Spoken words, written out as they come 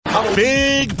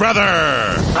Big Brother.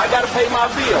 I gotta pay my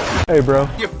bill. Hey, bro.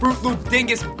 You Fruit Loop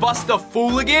dingus bust a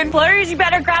fooligan? Flurs, you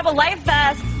better grab a life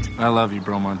vest. I love you,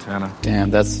 bro, Montana.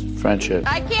 Damn, that's friendship.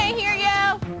 I can't hear you.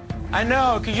 I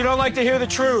know, because you don't like to hear the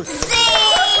truth.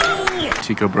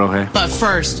 Chico, bro, hey. But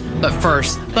first.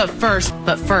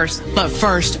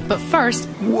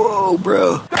 Whoa,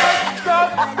 bro.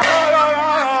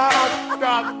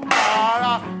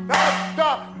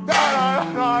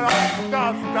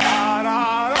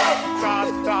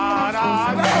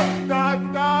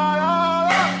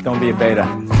 Don't be a beta.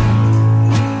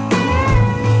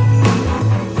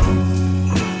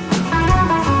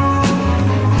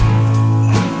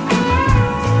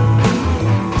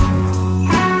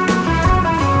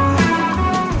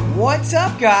 What's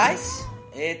up, guys?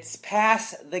 It's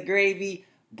Pass the Gravy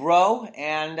Bro,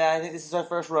 and I think this is our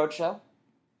first road show.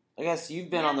 I guess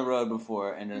you've been on the road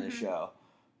before and done the show,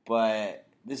 but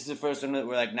this is the first one that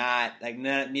we're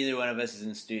neither one of us is in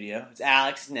the studio. It's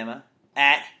Alex Nimma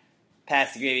at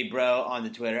Pass the Gravy Bro on the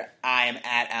Twitter. I am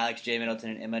at Alex J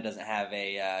Middleton, and Emma doesn't have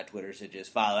a Twitter, so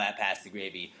just follow at Pass the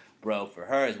Gravy Bro for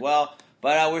her as well.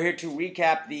 But we're here to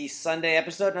recap the Sunday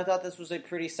episode, and I thought this was a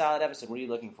pretty solid episode. What are you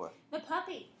looking for? The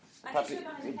puppy. Puppy.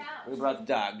 We brought the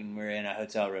dog, and we're in a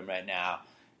hotel room right now.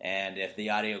 And if the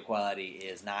audio quality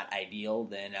is not ideal,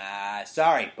 then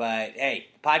sorry. But hey,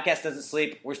 the podcast doesn't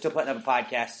sleep. We're still putting up a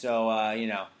podcast, so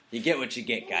you get what you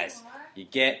get, guys. You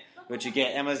get what you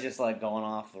get. Emma's just like going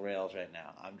off the rails right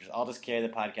now. I'll just carry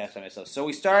the podcast by myself. So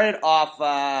we started off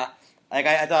I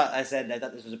thought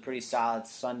this was a pretty solid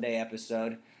Sunday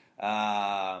episode.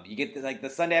 You get the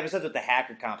Sunday episodes with the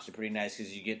hacker comps are pretty nice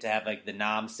because you get to have like the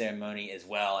nom ceremony as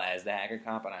well as the hacker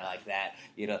comp, and I like that.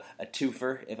 A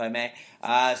twofer, if I may.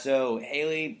 So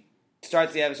Haley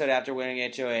starts the episode after winning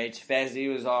HOH.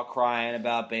 Fezzi was all crying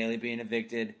about Bailey being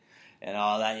evicted and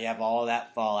all that. You have all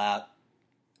that fallout.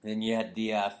 Then you had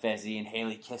the Fezzi and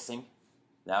Haley kissing.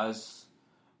 That was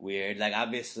weird. Like,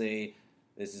 obviously,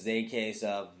 this is a case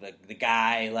of the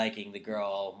guy liking the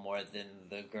girl more than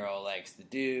the girl likes the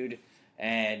dude.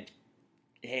 And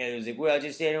Haley was like, well, I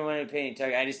just didn't want to pay any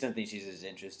target. I just don't think she's as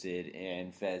interested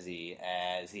in Fezzi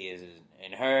as he is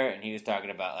in her. And he was talking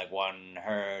about, like, wanting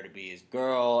her to be his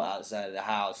girl outside of the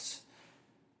house.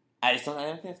 I don't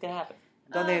think it's going to happen.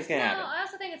 I think it's going to happen. I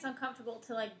also think it's uncomfortable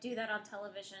to, like, do that on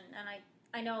television. And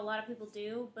I know a lot of people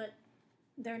do, but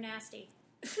they're nasty.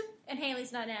 And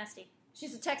Haley's not nasty.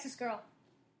 She's a Texas girl.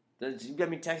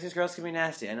 Texas girls can be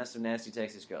nasty. I know some nasty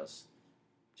Texas girls.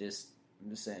 I'm just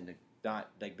saying, not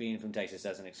like being from Texas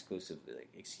doesn't exclusively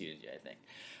excuse you, I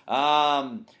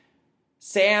think.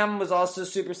 Sam was also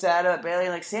super sad about Bailey.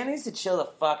 Like, Sam needs to chill the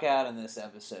fuck out in this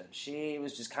episode. She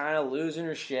was just kind of losing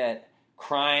her shit,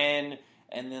 crying,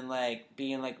 and then like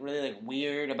being like really like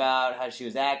weird about how she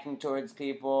was acting towards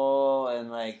people,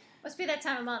 and like must be that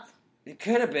time of month. It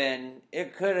could have been,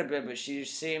 but she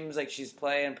seems like she's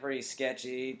playing pretty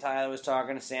sketchy. Tyler was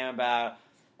talking to Sam about,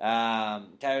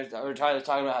 Tyler was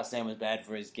talking about how Sam was bad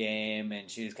for his game, and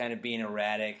she was kind of being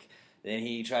erratic. Then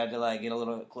he tried to like get a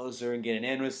little closer and get an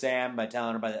in with Sam by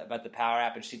telling her about the power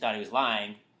app, and she thought he was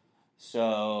lying.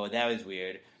 So that was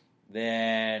weird.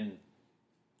 Then,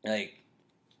 like,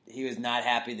 he was not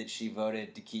happy that she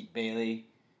voted to keep Bailey.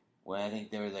 When I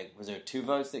think there was there 2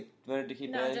 votes that voted to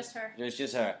keep Bailey? No, just her. It was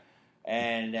just her.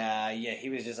 And, he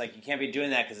was just like, you can't be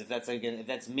doing that, because if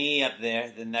that's me up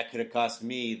there, then that could have cost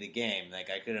me the game.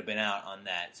 Like, I could have been out on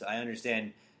that. So I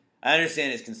understand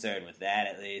his concern with that,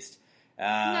 at least.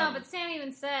 No, but Sam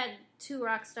even said to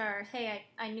Rockstar, hey,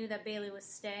 I knew that Bailey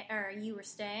was you were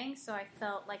staying, so I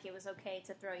felt like it was okay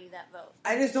to throw you that vote.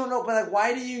 I just don't know, but, like,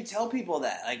 why do you tell people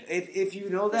that? Like, if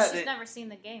you know that... She's never seen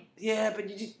the game. Yeah,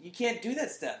 but you can't do that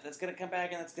stuff. That's going to come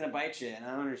back and that's going to bite you, and I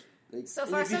don't understand. Like, so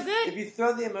far, so good. If you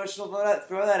throw the emotional vote out,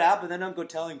 throw that out, but then don't go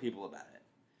telling people about it.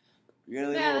 You're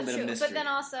going to leave a little bit of mystery. But then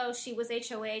also, she was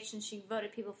HOH, and she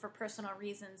voted people for personal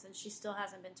reasons, and she still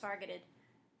hasn't been targeted.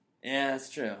 Yeah, that's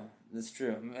true.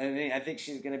 I think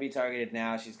she's going to be targeted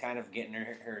now. She's kind of getting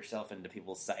herself into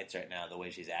people's sights right now, the way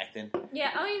she's acting.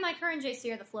 Yeah, I mean, like, her and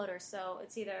JC are the floaters, so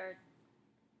it's either...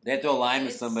 They have to align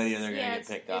with somebody or they're going to get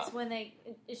picked off.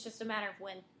 It's just a matter of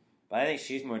when. But I think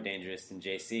she's more dangerous than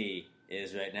JC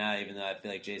is right now, even though I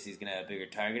feel like JC's going to have a bigger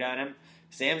target on him.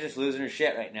 Sam's just losing her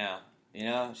shit right now, you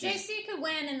know? JC could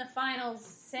win in the finals.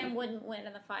 Sam wouldn't win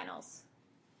in the finals.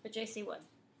 But JC would.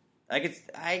 I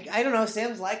don't know.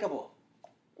 Sam's likable.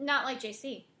 Not like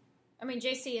JC. I mean,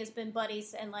 JC has been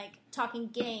buddies and, like, talking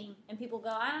game. And people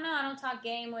go, I don't know, I don't talk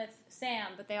game with Sam.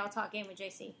 But they all talk game with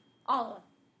JC. All of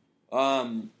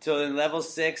them. So then Level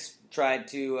 6 tried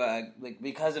to,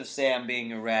 because of Sam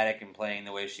being erratic and playing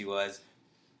the way she was,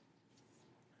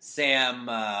 Sam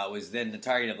was then the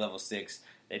target of level 6.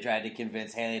 They tried to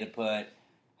convince Haley to put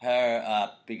her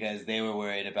up because they were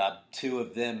worried about 2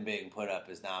 of them being put up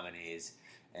as nominees,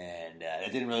 and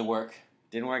that didn't really work.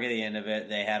 Didn't work at the end of it.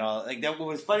 They had all like that. What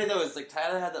was funny though is like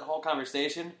Tyler had that whole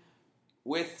conversation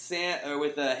with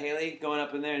Haley going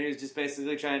up in there, and he was just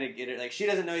basically trying to get her. Like she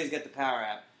doesn't know he's got the power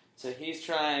app, so he's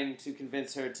trying to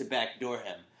convince her to backdoor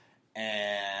him,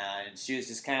 and she was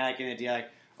just kind of like in the deal like,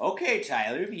 okay,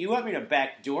 Tyler, if you want me to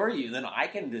backdoor you, then I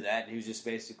can do that. And he was just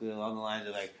basically along the lines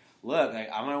of like, look, like,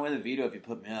 I'm going to win the veto if you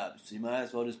put me up, so you might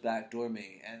as well just backdoor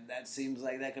me. And that seems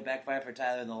like that could backfire for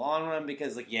Tyler in the long run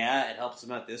because, like, yeah, it helps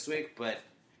him out this week, but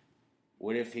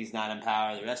what if he's not in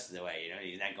power the rest of the way? You know,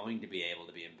 he's not going to be able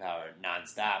to be empowered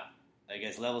nonstop. I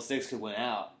guess level 6 could win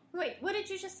out. Wait, what did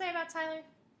you just say about Tyler?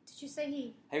 Did you say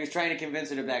he... He was trying to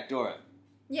convince her to backdoor him.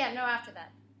 Yeah, no, after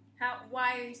that.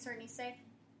 Why are you certain he's safe?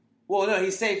 Well, no,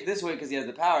 he's safe this way because he has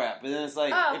the power app. But then it's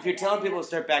like, if you're telling people to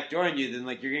start backdooring you, then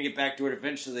like you're going to get backdoored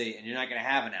eventually, and you're not going to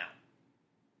have an out.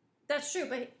 That's true,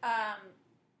 but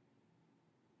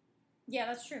yeah,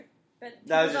 that's true. But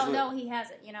That people don't know he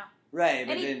has it, you know. Right, And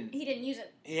but he didn't use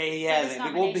it. Yeah, he for this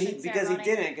hasn't. Well, nomination because he ceremony.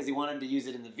 didn't, because he wanted to use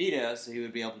it in the veto, so he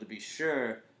would be able to be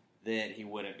sure that he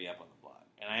wouldn't be up on the block.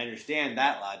 And I understand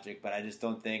that logic, but I just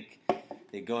don't think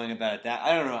that going about it that...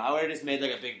 I don't know. I would have just made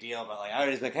like a big deal about like... I would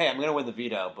have just been like, hey, I'm going to win the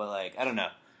veto, but like, I don't know.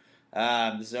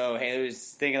 So Haley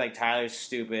was thinking like Tyler's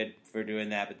stupid for doing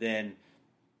that, but then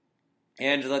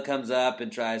Angela comes up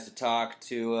and tries to talk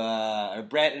to or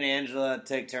Brett and Angela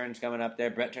take turns coming up there.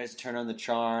 Brett tries to turn on the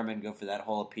charm and go for that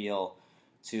whole appeal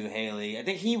to Haley. I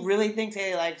think he really thinks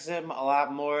Haley likes him a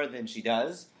lot more than she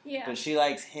does, Yeah. but she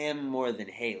likes him more than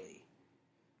Haley.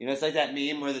 You know, it's like that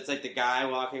meme where it's like the guy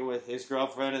walking with his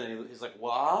girlfriend and then he's like,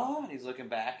 what? And he's looking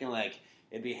back and like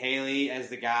it'd be Haley as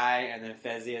the guy, and then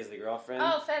Fezzi as the girlfriend.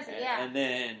 Oh, Fezzi, yeah. And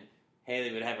then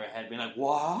Haley would have her head be like,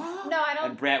 what? No, I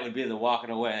don't... And Brett would be the walking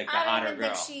away, like the hotter I don't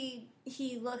girl. think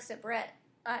he looks at Brett.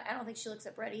 I don't think she looks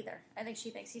at Brett either. I think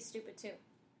she thinks he's stupid, too.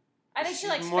 I think she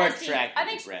likes more Fezzi.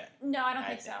 attractive to Brett. No, I don't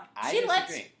think so. I She lets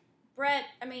disagree. Brett...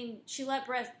 I mean, she let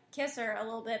Brett kiss her a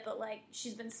little bit, but, like,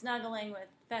 she's been snuggling with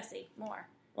Fezzi more.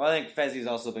 Well, I think Fezzi's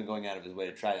also been going out of his way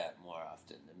to try that more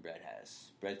often than Brett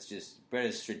has. Brett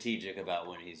is strategic about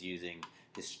when he's using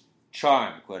his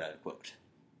charm, quote unquote,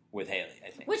 with Haley,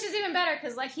 I think. Which is even better,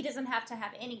 because, like, he doesn't have to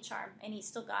have any charm, and he's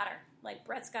still got her. Like,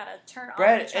 Brett's got to turn on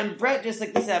the charm. And Brett, just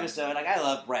like this episode, like, I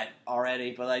love Brett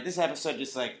already, but, like, this episode,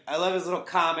 just, like, I love his little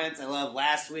comments. I love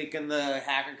last week in the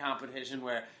hacker competition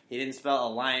where he didn't spell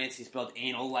alliance, he spelled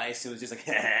anal lice. It was just like,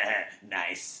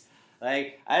 nice.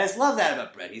 Like, I just love that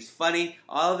about Brett. He's funny.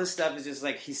 All of his stuff is just,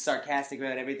 like, he's sarcastic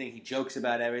about everything. He jokes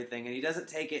about everything, and he doesn't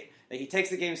take it, like, he takes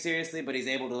the game seriously, but he's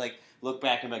able to, like, look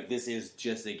back and be like, this is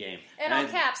just a game. And all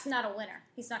caps, not a winner.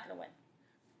 He's not going to win.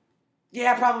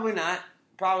 Yeah, probably not.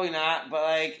 Probably not. But,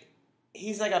 like,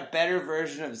 he's like a better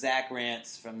version of Zach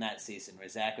Rance from that season, where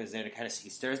Zach was there to kind of, he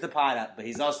stirs the pot up, but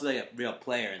he's also like a real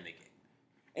player in the game.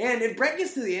 And if Brett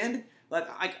gets to the end, like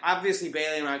obviously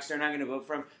Bailey and Rockstar are not going to vote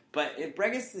for him, but if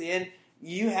Brett gets to the end,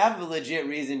 you have a legit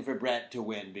reason for Brett to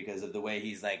win because of the way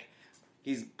he's like,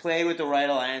 he's played with the right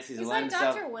alliance. He's like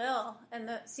himself. Dr. Will in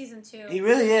the season 2. He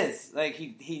really is. Like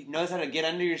he knows how to get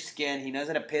under your skin. He knows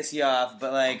how to piss you off.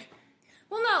 But like,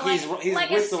 well, no, he's like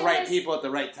with the right people at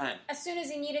the right time. As soon as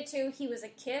he needed to, he was a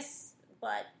kiss,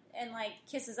 and like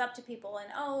kisses up to people, and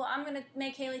I'm gonna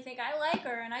make Haley think I like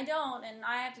her, and I don't, and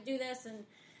I have to do this,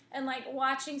 and like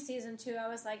watching season 2, I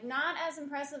was like not as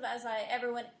impressive as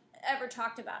everyone ever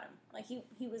talked about him. Like he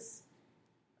was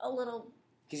a little.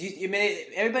 Because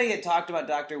everybody had talked about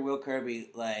Dr. Will Kirby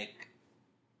like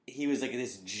he was like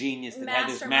this genius that had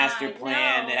this master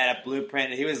plan, that had a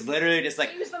blueprint, and he was literally just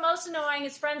like... He was the most annoying,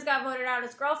 his friends got voted out,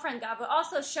 his girlfriend got, but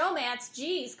also showmance,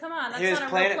 geez, come on, that's not a real player. He was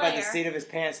playing it by the seat of his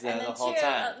pants the whole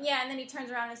time. Yeah, and then he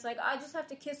turns around and is like, I just have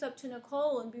to kiss up to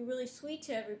Nicole and be really sweet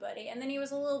to everybody, and then he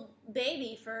was a little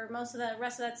baby for most of the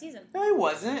rest of that season. No, he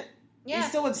wasn't. Yeah. He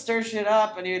still would stir shit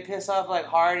up, and he would piss off like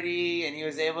Hardy, and he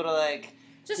was able to like...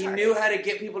 He knew how to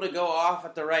get people to go off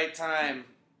at the right time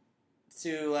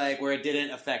to like where it didn't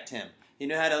affect him. He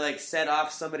knew how to like set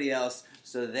off somebody else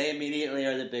so they immediately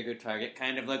are the bigger target.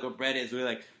 Kind of like what Brett is. We're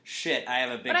like, shit, I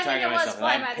have a big target on myself.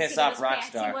 I piss off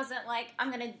Rockstar. He wasn't like,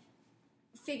 I'm going to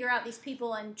figure out these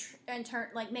people and turn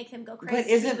like make them go crazy. But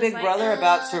isn't Big Brother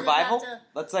about survival?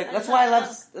 That's why I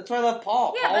love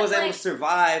Paul. Yeah, Paul was able like, to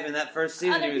survive in that first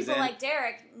season he was in. Other people like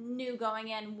Derek knew going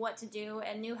in what to do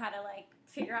and knew how to like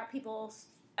figure out people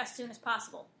as soon as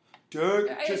possible.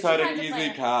 Derek just had an easy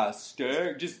cast.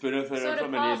 Derek just benefited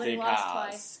from an easy cast.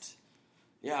 Twice.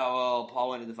 Yeah, well,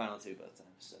 Paul went to the final 2 both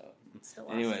times. So,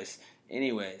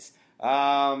 anyways,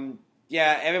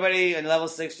 Yeah, everybody in level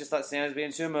 6 just thought Sam was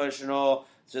being too emotional,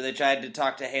 so they tried to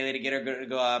talk to Haley to get her to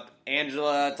go up.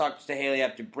 Angela talked to Haley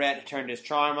after Brett turned his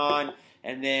charm on,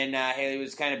 and then Haley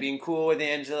was kind of being cool with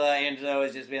Angela. Angela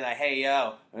was just being like, hey,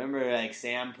 yo, remember, like,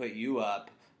 Sam put you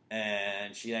up,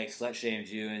 and she, like, slut-shamed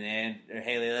you, and then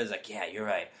Haley was like, yeah, you're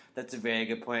right. That's a very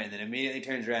good point, and then immediately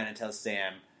turns around and tells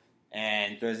Sam,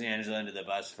 and throws Angela under the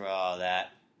bus for all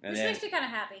that. And Which then, makes me kind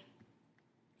of happy.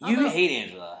 you Although- hate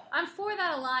Angela. I'm for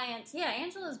that alliance. Yeah,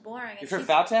 Angela's boring. You're for she's,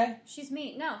 Falte? she's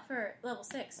mean. No, for level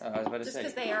 6. Oh, I was about to Just say.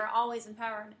 because they are always in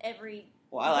power in every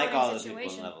Well, I like voting all those people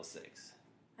situation. in level 6.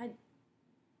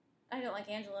 I don't like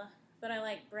Angela, but I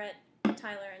like Brett,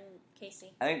 Tyler, and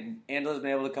Casey. I think Angela's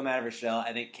been able to come out of her shell.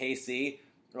 I think Casey,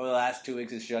 over the last 2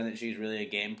 weeks, has shown that she's really a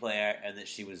game player and that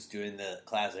she was doing the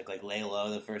classic, like, lay low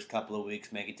the first couple of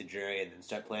weeks, make it to jury, and then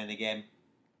start playing the game.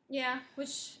 Yeah,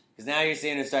 which... Because now you're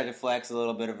seeing her start to flex a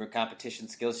little bit of her competition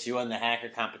skills. She won the hacker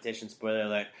competition, spoiler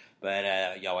alert,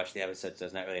 but y'all watch the episode, so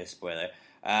it's not really a spoiler.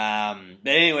 But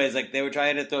anyways, like, they were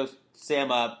trying to throw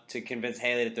Sam up to convince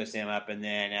Haley to throw Sam up, and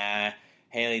then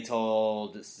Haley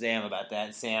told Sam about that,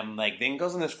 and Sam, like, then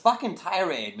goes on this fucking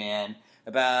tirade, man,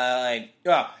 about, like,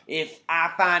 oh, if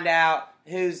I find out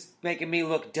who's making me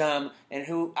look dumb and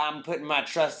who I'm putting my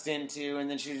trust into, and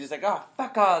then she was just like, oh,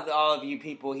 fuck all of you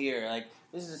people here, like,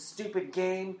 this is a stupid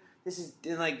game, this is,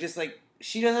 and, like, just, like,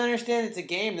 she doesn't understand it's a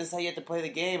game, this is how you have to play the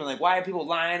game, and, like, why are people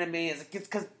lying to me? It's like, it's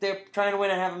because they're trying to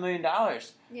win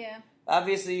 $500,000. Yeah.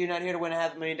 Obviously, you're not here to win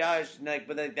 $500,000, like,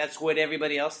 but like, that's what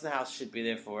everybody else in the house should be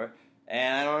there for.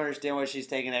 And I don't understand why she's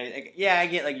taking that. Like, yeah, I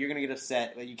get, like, you're going to get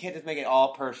upset, but you can't just make it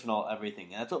all personal, everything.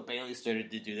 And that's what Bailey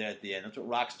started to do there at the end. That's what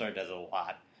Rockstar does a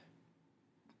lot.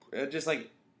 Just, like,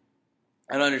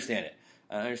 I don't understand it.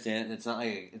 I don't understand it. It's not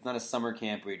like, it's not a summer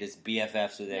camp where you're just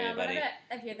BFFs with everybody. Yeah, but I bet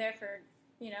if you're there for,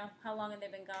 how long have they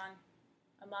been gone?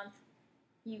 A month?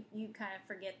 You kind of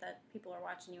forget that people are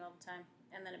watching you all the time,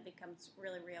 and then it becomes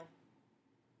really real.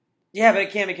 Yeah, but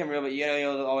it can become real, but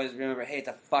you'll always remember, hey, it's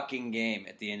a fucking game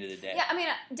at the end of the day. Yeah, I mean,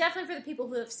 definitely for the people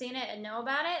who have seen it and know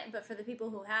about it, but for the people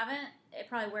who haven't, it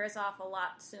probably wears off a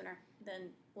lot sooner than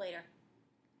later.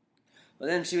 Well,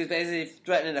 then she was basically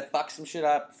threatening to fuck some shit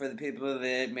up for the people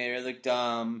that made her look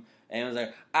dumb, and it was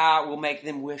like, I will make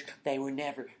them wish they were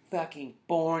never fucking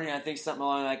born, and I think something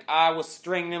along like, I will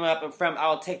string them up, and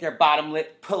I'll take their bottom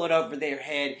lip, pull it over their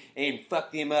head, and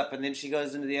fuck them up, and then she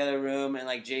goes into the other room, and,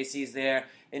 like, JC's there,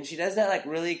 and she does that, like,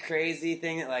 really crazy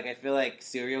thing that, like, I feel like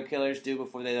serial killers do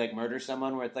before they, like, murder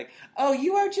someone, where it's like, oh,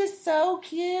 you are just so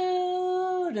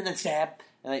cute, and then stab.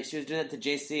 And, like, she was doing that to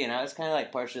JC, and I was kind of,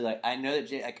 like, partially, like, I know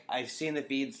that, like, I've seen the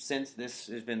feeds since this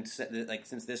has been, like,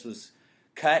 since this was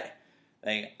cut.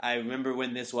 Like, I remember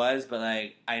when this was, but,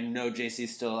 like, I know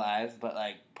JC's still alive, but,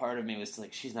 like, part of me was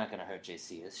like, she's not going to hurt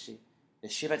JC, is she?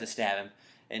 Is she about to stab him?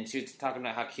 And she was talking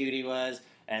about how cute he was,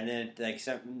 and then, like,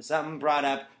 something brought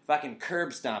up fucking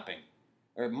curb stomping.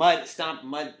 Or mud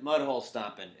hole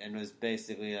stomping, and was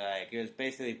basically, like, it was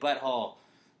basically butthole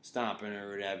stomping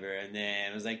or whatever, and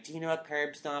then it was like, do you know what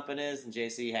curb stomping is? And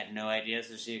JC had no idea,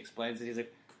 so she explains it. He's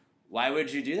like, why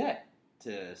would you do that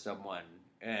to someone?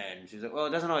 And she's like, well, it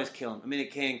doesn't always kill them. I mean,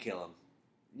 it can kill them.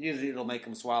 Usually it'll make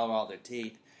them swallow all their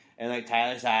teeth. And, like,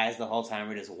 Tyler's eyes the whole time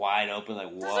were just wide open,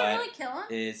 like, Does what it really kill him?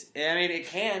 I mean, it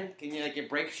can. Like, it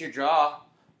breaks your jaw.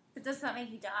 But does that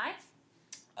make you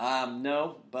die?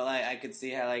 No, but, like, I could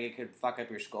see how, like, it could fuck up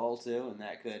your skull, too, and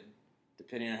that could,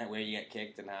 depending on where you get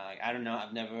kicked and how, like, I don't know,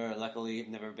 luckily,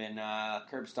 never been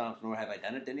curb stomped, nor have I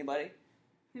done it to anybody. Have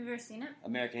you ever seen it?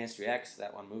 American History X,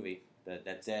 that one movie,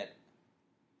 that's it.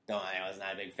 I was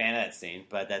not a big fan of that scene,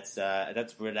 but that's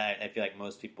where I feel like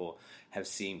most people have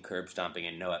seen curb stomping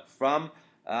and know it from.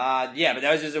 Yeah, but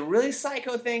that was just a really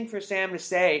psycho thing for Sam to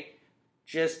say,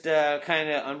 just kind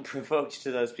of unprovoked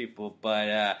to those people.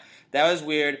 But that was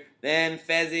weird. Then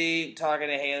Fezzi talking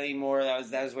to Haley more.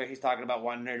 That was where he's talking about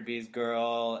wanting her to be his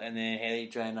girl, and then Haley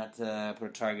trying not to put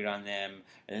a target on them.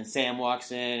 And then Sam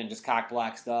walks in and just cock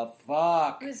blocks stuff.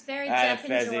 Fuck. It was very Jeff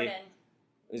and Jordan.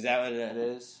 Is that what it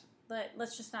is? But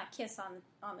let's just not kiss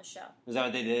on the show. Is that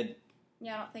what they did?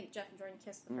 Yeah, I don't think Jeff and Jordan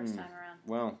kissed the first time around.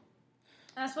 Well,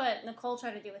 that's what Nicole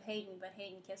tried to do with Hayden, but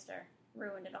Hayden kissed her,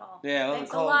 ruined it all. Yeah, well,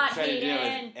 Thanks Nicole a lot, tried to do it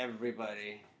Hayden. with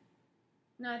everybody.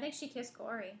 No, I think she kissed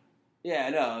Corey. Yeah, I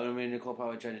know. I mean, Nicole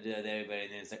probably tried to do it with everybody,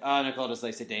 and then it's like, oh, Nicole just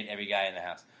likes to date every guy in the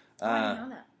house. I didn't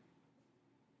know that.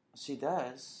 She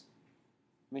does.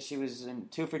 I mean, she was in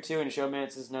 2 for 2 in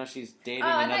Showmances. Now she's dating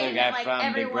I thought another you guy meant, like, from Big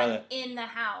everyone Brother. in the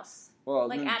house. Well,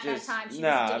 like, at that time, she was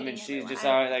I dating mean, she's everyone. just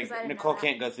I always didn't Nicole know that.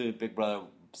 can't go through Big Brother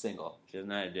single. She doesn't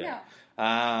know how to do it.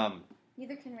 No.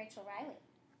 Neither can Rachel Riley.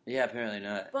 Yeah, apparently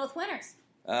not. Both winners.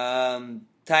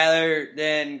 Tyler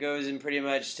then goes and pretty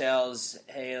much tells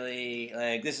Haley,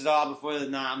 like, this is all before the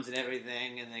noms and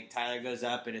everything, and, like, Tyler goes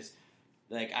up and it's,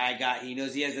 like, he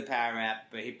knows he has the power rap,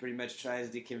 but he pretty much tries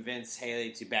to convince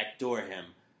Haley to backdoor him.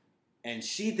 And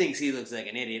she thinks he looks like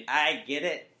an idiot. I get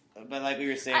it, but like we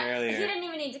were saying earlier. He didn't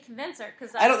even need to convince her,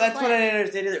 because that's what I didn't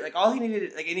understand either. Like, all he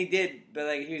needed, like, and he did, but,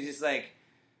 like, he was just, like,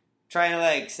 trying to,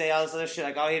 like, say all this other shit.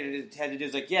 Like, all he had to do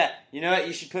is, like, yeah, you know what,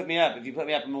 you should put me up. If you put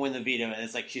me up, I'm going to win the veto. And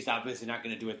it's like, she's obviously not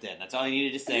going to do it then. That's all he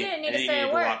needed to say. He didn't need and to then say he a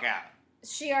needed word. to walk out.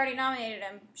 She already nominated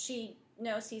him. She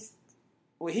knows he's...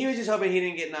 Well, he was just hoping he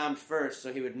didn't get nommed first,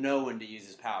 so he would know when to use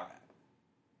his power rap.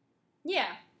 Yeah,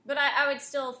 but I would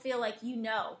still feel like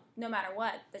no matter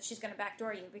what, that she's going to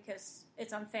backdoor you, because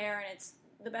it's unfair and it's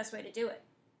the best way to do it.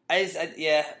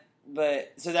 Yeah,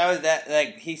 but, so that was that,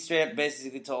 like, he straight up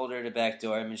basically told her to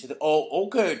backdoor him, and she's like, oh,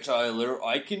 okay, Tyler,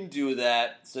 I can do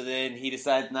that. So then he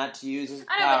decides not to use his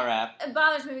power rap. It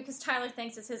bothers me because Tyler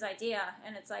thinks it's his idea,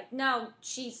 and it's like, no,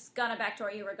 she's gonna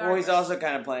backdoor you regardless. Well, he's also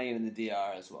kind of playing in the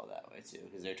DR as well that way, too,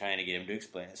 because they're trying to get him to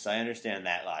explain it, so I understand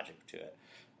that logic to it.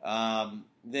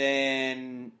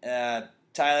 Then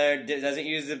Tyler doesn't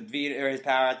use the veto or his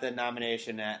power at the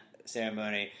nomination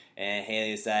ceremony, and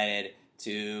Haley decided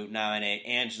to nominate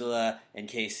Angela and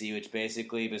Casey, which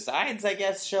basically, besides, I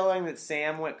guess, showing that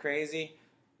Sam went crazy,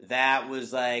 that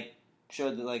was, like,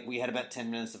 showed that, like, we had about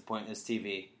 10 minutes of pointless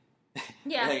TV.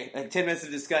 Yeah. like 10 minutes of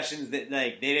discussions that,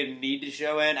 like, they didn't need to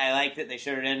show in. I liked that they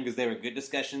showed it in because they were good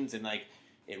discussions, and, like,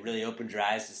 it really opened your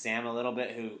eyes to Sam a little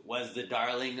bit, who was the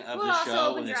darling of the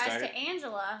show when they started. Well, it also opened your eyes to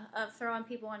Angela of throwing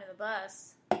people under the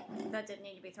bus. That didn't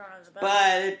need to be thrown under the bus.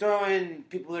 But they're throwing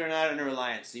people that are not under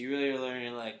Alliance, so you really are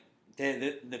learning, like,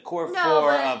 the core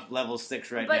four of level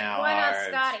 6 right now. But why not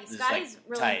Scotty? like, Scotty's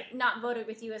really tight. Not voted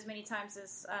with you as many times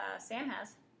as Sam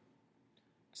has.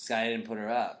 Scotty didn't put her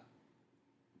up.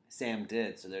 Sam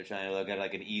did, so they're trying to look at,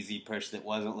 like, an easy person that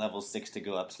wasn't level 6 to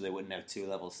go up, so they wouldn't have 2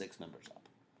 level 6 members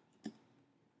up.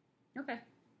 Okay.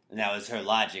 And that was her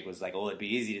logic, was like, oh, it'd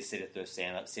be easy to sit and throw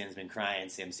Sam up. Sam's been crying.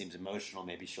 Sam seems emotional.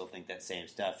 Maybe she'll think that same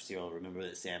stuff. She'll remember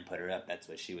that Sam put her up. That's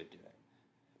what she would do.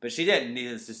 But she didn't,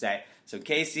 needless to say. So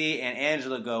Casey and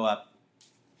Angela go up.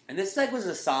 And this, like, was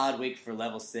a solid week for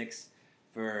level 6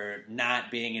 for not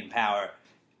being in power,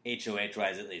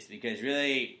 HOH-wise at least. Because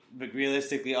really,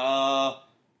 realistically, all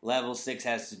level 6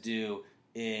 has to do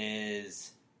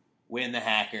is win the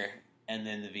hacker and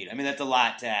then the veto. I mean, that's a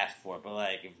lot to ask for, but,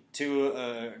 like, if two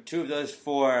of those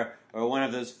 4 or one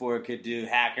of those 4 could do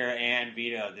hacker and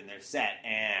veto, then they're set.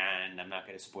 And I'm not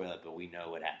going to spoil it, but we know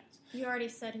what happens. You already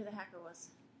said who the hacker was.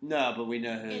 No, but we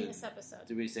know who... In this episode.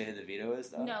 Did we say who the veto is,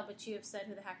 though? No, but you have said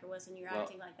who the hacker was, and you're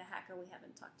acting like the hacker we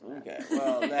haven't talked about. Okay,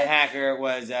 well, the hacker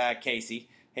was Casey.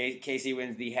 Casey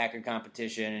wins the hacker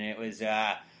competition, and it was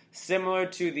similar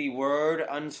to the Word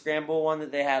Unscramble one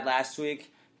that they had last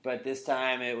week, but this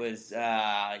time it was,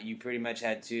 you pretty much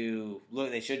had to... Look,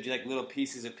 they showed you, like, little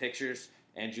pieces of pictures,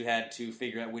 and you had to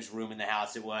figure out which room in the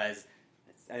house it was.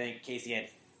 I think Casey had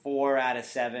 4 out of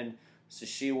 7, so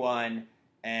she won...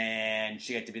 And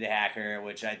she got to be the hacker,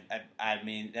 which I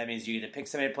mean, that means you get to pick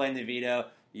somebody playing the veto,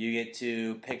 you get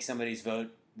to pick somebody's vote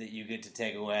that you get to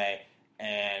take away,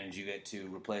 and you get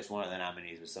to replace one of the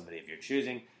nominees with somebody if you're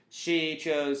choosing. She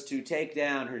chose to take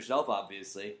down herself,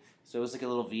 obviously, so it was like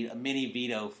a mini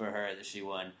veto for her that she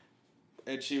won.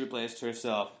 And she replaced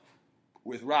herself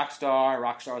with Rockstar.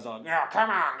 Rockstar was all like, oh, come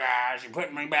on, guys, you're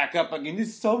putting me back up again. This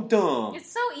is so dumb.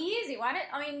 It's so easy.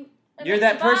 You're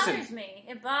that person.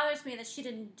 It bothers me that she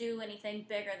didn't do anything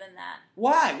bigger than that.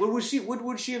 Why? Who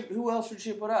else would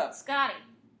she put up? Scotty.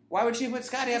 Why would she put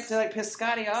Scotty up to, like, piss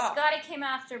Scotty off? Scotty came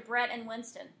after Brett and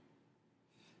Winston.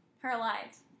 Her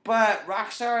alliance. But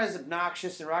Rockstar is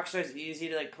obnoxious, and Rockstar is easy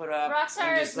to, like, put up.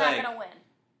 Rockstar is not going to win.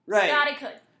 Right. Scotty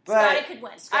could. Scotty could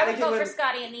win. I would vote for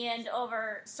Scotty in the end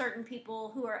over certain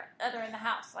people who are other in the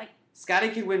house. Like, Scotty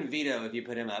could win veto if you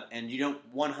put him up, and you don't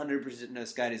 100% know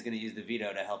Scotty's going to use the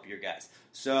veto to help your guys.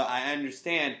 So I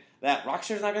understand that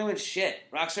Rockstar's not going to win shit.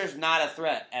 Rockstar's not a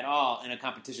threat at all in a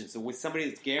competition. So with somebody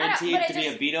that's guaranteed to be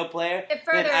a veto player,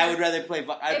 then I would rather play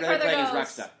against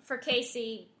Rockstar. For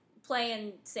Casey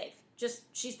playing safe. Just,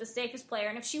 she's the safest player.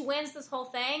 And if she wins this whole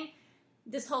thing,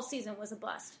 this whole season was a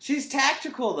bust. She's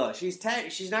tactical, though. She's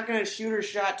not going to shoot her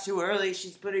shot too early.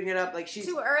 She's putting it up like she's...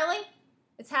 Too early?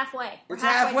 It's halfway. It's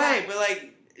halfway, but,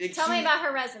 like... Tell me about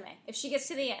her resume. If she gets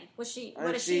to the end, what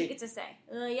does she get to say?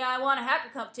 Yeah, I won a hacker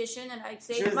competition, and I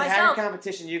saved it myself. The hacker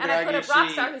competition, you could argue I put up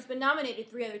Rockstar, who's been nominated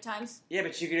 3 other times. Yeah,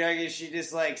 but you could argue she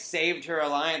just, like, saved her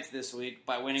alliance this week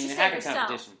by winning the hacker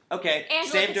competition. Okay,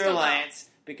 saved her alliance,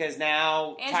 because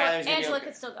now Tyler's going to Angela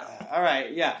could still go. All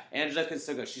right, yeah, Angela could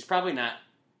still go. She's probably not.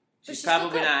 She's she still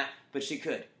probably could. not, but she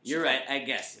could. You're right, I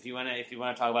guess, if you want to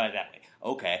talk about it that way.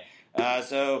 Okay.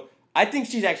 So I think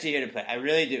she's actually here to play. I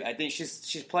really do. I think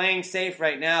she's playing safe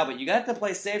right now, but you got to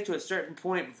play safe to a certain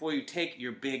point before you take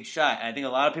your big shot. And I think a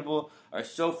lot of people are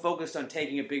so focused on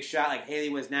taking a big shot like Haley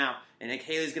was now, and like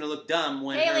Haley's going to look dumb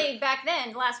when Haley back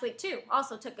then, last week too,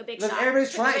 also took a big Look, shot.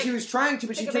 everybody's trying. She was trying to,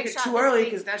 but she took a took big it shot too this early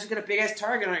week. because now she's got a big-ass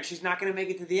target on her. She's not going to make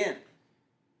it to the end.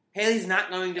 Haley's not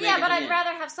going to make it Yeah, to but the I'd end. rather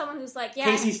have someone who's like, yeah,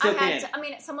 Casey still I had can. to, I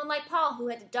mean, someone like Paul who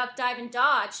had to duck, dive, and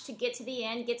dodge to get to the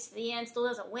end, gets to the end, still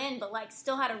doesn't win, but like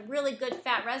still had a really good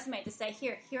fat resume to say,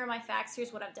 here are my facts,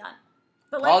 here's what I've done.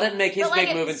 But Paul didn't make his but, like,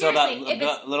 big move until about seriously, if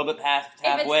it's- a little bit past it's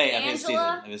halfway of his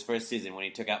Angela- season, of his first season when he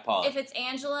took out Paul. If it's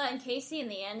Angela and Casey in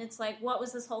the end, it's like, what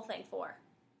was this whole thing for?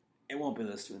 It won't be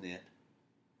those two in the end.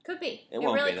 Could be. It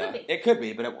won't really be, could though. be. It could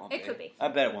be, but it won't. It could be. I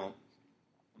bet it won't.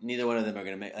 Neither one of them are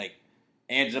going to make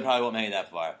Angela probably won't make it that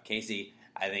far. Casey,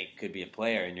 I think, could be a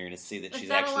player, and you're going to see that If she's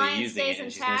that actually alliance using it, stays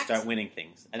and she's going to intact, start winning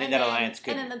things. I think And that then- alliance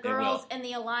could. And then the it will. girls in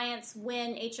the alliance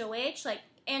win HOH. Like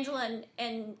Angela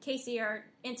and Casey are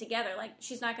in together. Like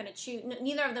she's not going to choose.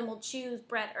 Neither of them will choose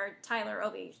Brett or Tyler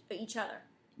over each other.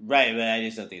 Right, but I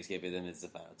just don't think it's going to be them. It's the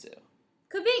final two.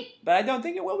 Could be. But I don't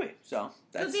think it will be. So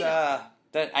that's Could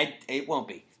be. it won't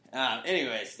be.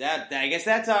 Anyways, I guess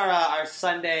that's our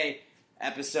Sunday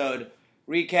episode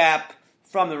recap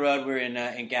from the road. We're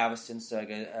in Galveston, so I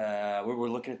guess, we're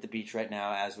looking at the beach right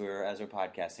now as we're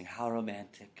podcasting. How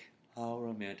romantic!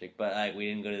 But we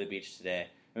didn't go to the beach today.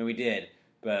 I mean, we did,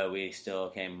 but we still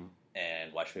came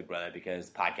and watched Big Brother because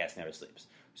podcast never sleeps.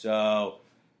 So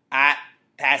at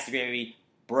Pass the Gravy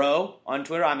Bro on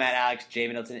Twitter, I'm at Alex J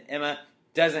Middleton. Emma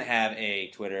doesn't have a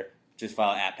Twitter. Just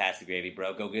follow at Pass the Gravy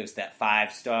Bro. Go give us that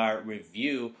 5-star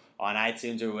review on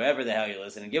iTunes or wherever the hell you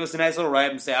listen. And give us a nice little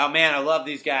write and say, oh man, I love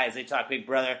these guys. They talk Big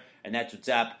Brother, and that's what's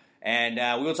up. And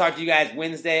we will talk to you guys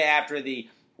Wednesday after the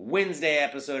Wednesday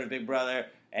episode of Big Brother.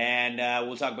 And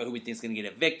we'll talk about who we think is going to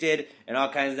get evicted and all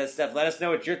kinds of that stuff. Let us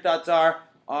know what your thoughts are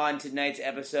on tonight's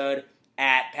episode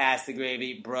at Pass the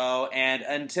Gravy Bro. And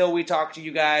until we talk to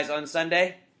you guys on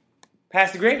Sunday,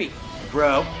 pass the gravy,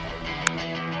 bro.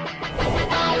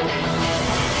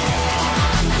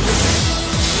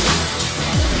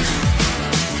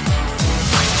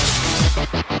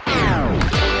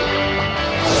 Ow.